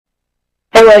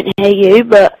I won't hear you,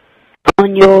 but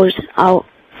on yours, I'll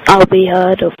be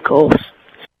heard, of course.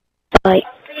 Like,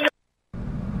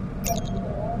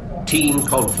 team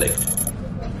conflict.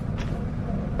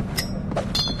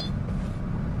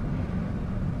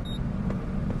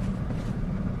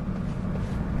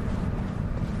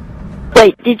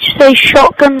 wait, did you say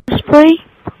shotgun spree?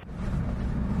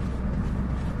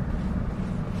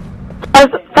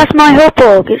 That's my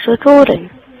hotdog, it's recording.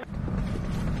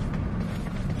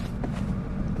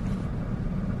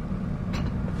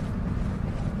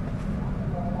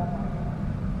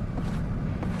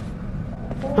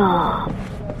 Ah.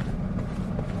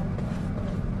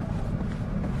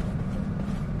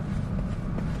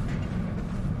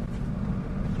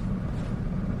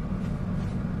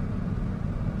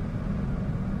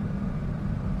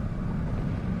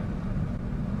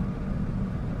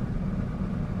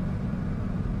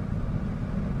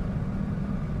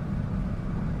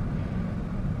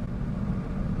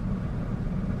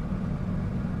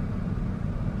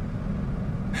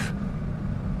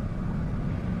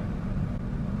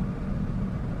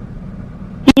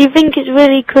 Do you think it's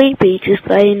really creepy just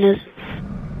playing as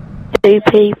two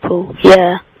people?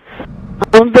 Yeah.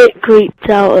 I'm a bit creeped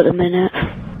out at the minute.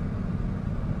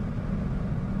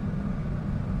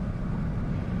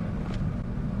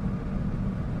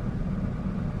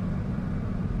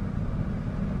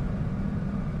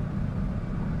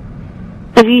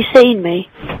 Have you seen me?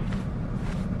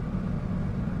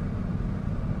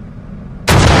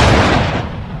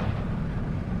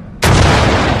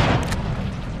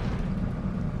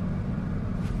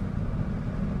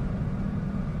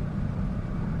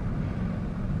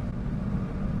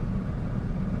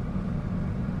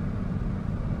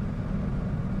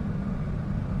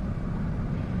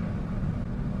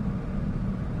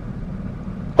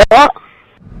 What?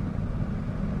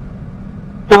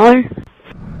 No.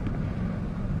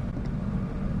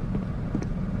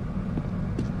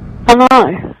 I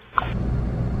know.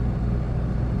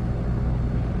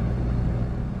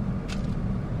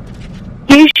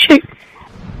 You shoot.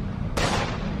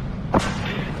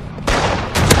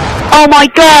 Oh my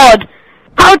god!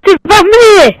 How did that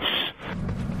miss?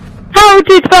 How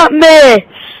did that miss?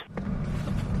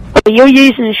 Well, you're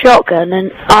using a shotgun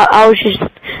and I was just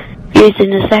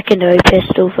using a secondary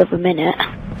pistol for the minute.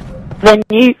 Then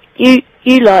you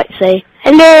like say,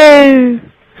 hello!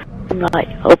 I'm like,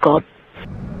 oh god.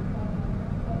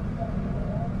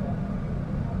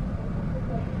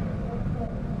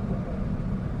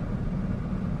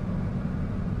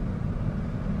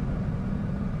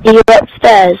 Are you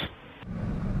upstairs?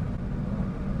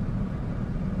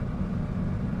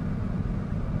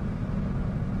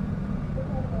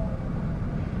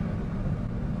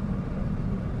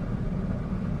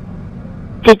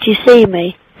 Did you see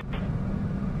me?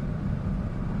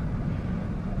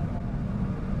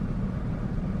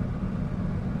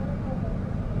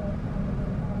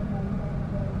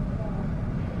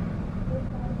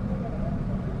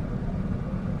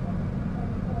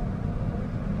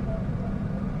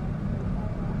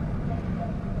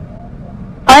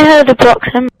 I heard a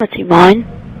proximity mine.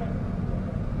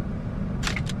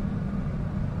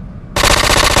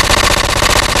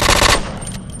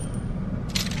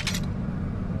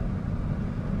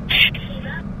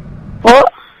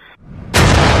 What?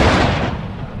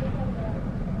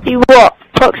 You what?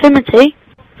 Proximity?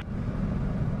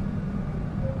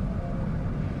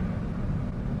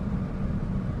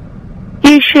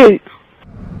 You shoot.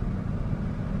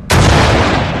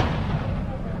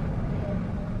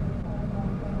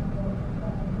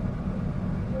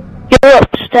 You're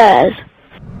upstairs.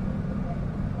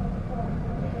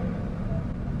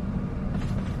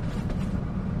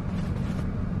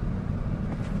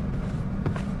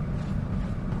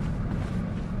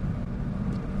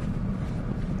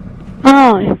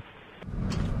 Oh.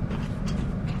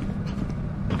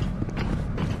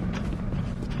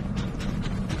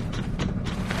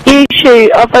 You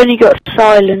shoot, I've only got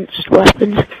silenced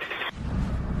weapons.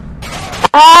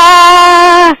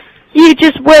 Ah! You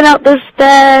just went up the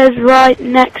stairs right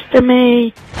next to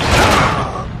me.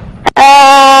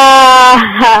 Ah!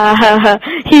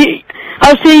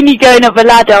 I've seen you going up the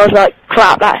ladder, I was like,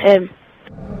 crap, that's him.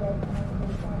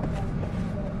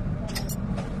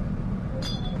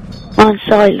 Mine's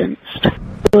silenced.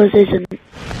 Yours isn't.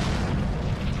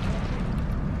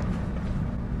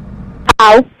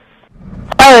 Ow.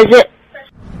 Oh, is it?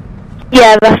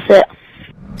 Yeah, that's it.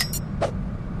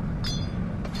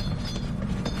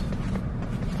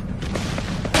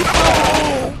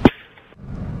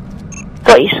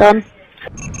 Got you, son.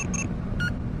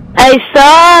 Hey,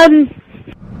 son!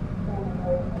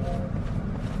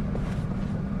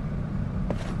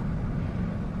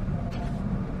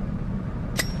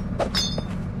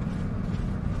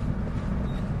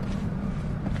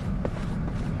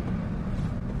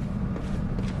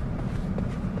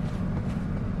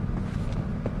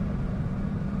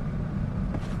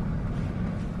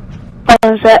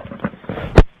 One sec.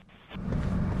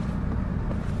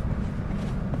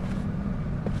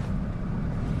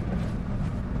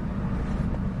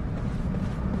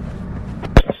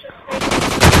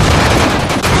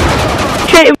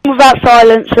 Shoot him without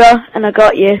silencer, and I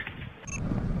got you.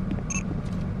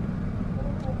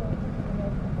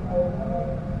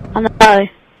 I know.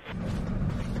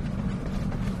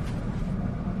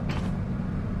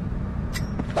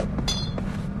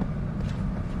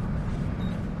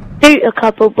 Shoot a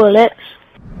couple bullets.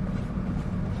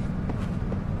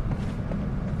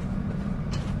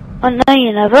 I know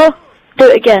you never. Do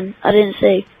it again. I didn't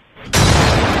see.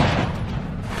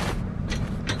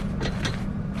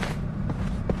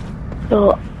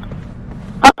 You're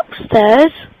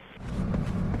upstairs.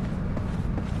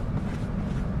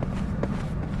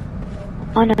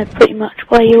 I know pretty much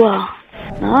where you are.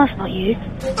 No, that's not you.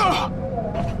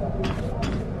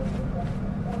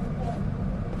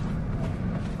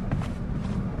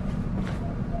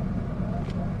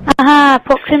 Aha,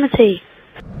 proximity.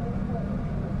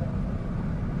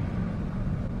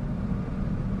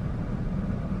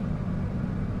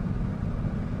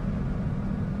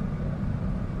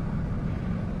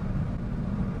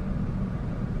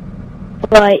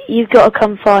 Right, you've got to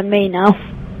come find me now.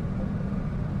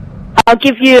 I'll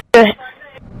give you a...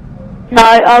 No,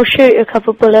 I'll shoot a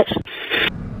couple bullets.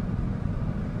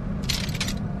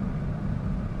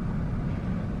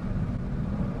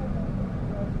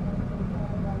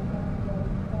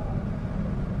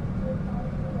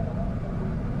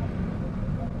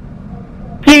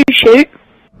 You shoot.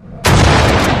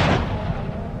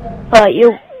 Right,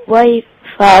 you're way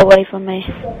far away from me.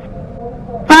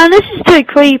 Man, this is too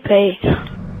creepy.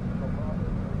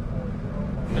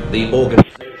 The organ.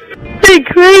 Too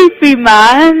creepy,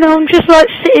 man. I'm just like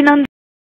sitting under